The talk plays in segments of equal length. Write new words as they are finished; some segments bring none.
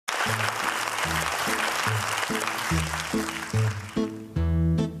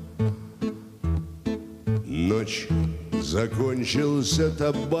Ночь, закончился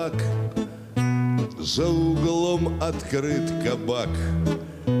табак, за углом открыт кабак.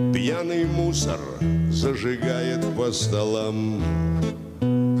 Пьяный мусор зажигает по столам.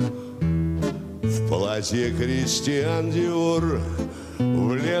 В платье Кристиан Диор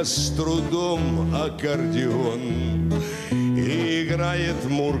влез с трудом аккордеон и играет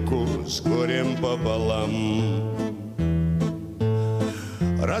мурку с горем пополам.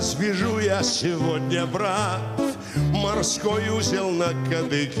 Развяжу я сегодня, брат, морской узел на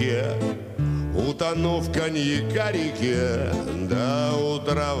кадыке, утону в коньяка реке до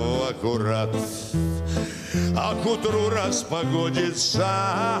утра в аккурат. А к утру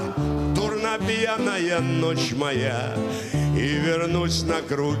распогодится дурно пьяная ночь моя, и вернусь на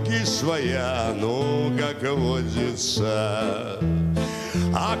круги своя, ну, как водится.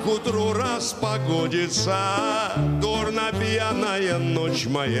 А к утру распогодится дурно пьяная ночь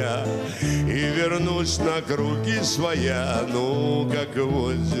моя, и вернусь на круги своя, ну, как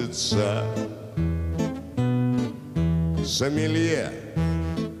водится. Сомелье,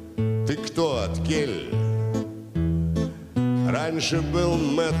 ты кто, от кель? Раньше был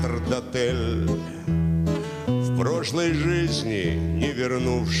метрдотель, в прошлой жизни не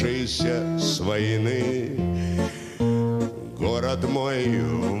вернувшийся с войны. Город мой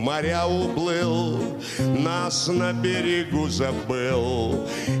в моря уплыл, нас на берегу забыл,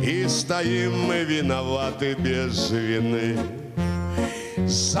 и стоим мы виноваты без вины.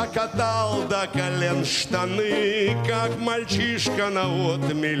 Закатал до колен штаны, как мальчишка на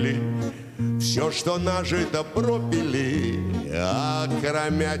отмели, все, что нажито, пропили,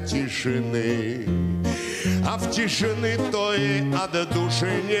 окромя тишины. А в тишины той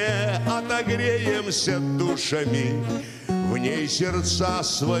отдушине отогреемся душами, в ней сердца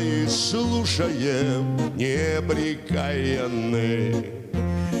свои слушаем непрекаянны.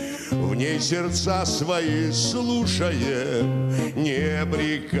 В ней сердца свои слушаем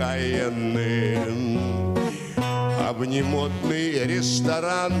непрекаянны. Обнимотный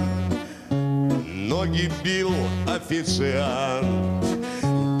ресторан, ноги бил официант,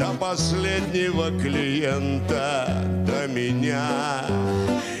 до последнего клиента, до меня.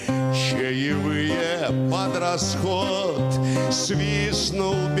 Чаевые под расход,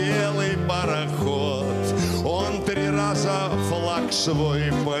 свистнул белый пароход, он 3 раза флаг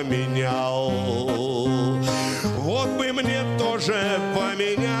свой поменял. Вот бы мне тоже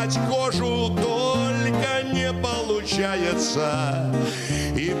поменять кожу, только не получается,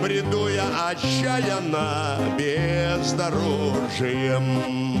 и бреду я отчаянно бездорожьем.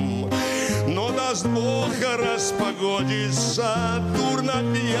 Но даст Бог распогодится дурно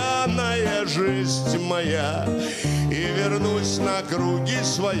пьяная жизнь моя, и вернусь на круги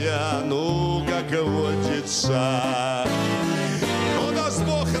своя, ну, как водится. Но даст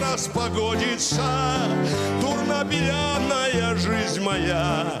Бог распогодится дурно пьяная жизнь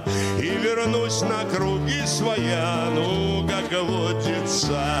моя, и вернусь на круги своя, ну, как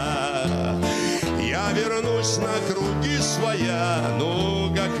водится. Я вернусь на круги своя,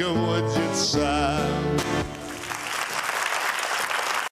 ну, как водится.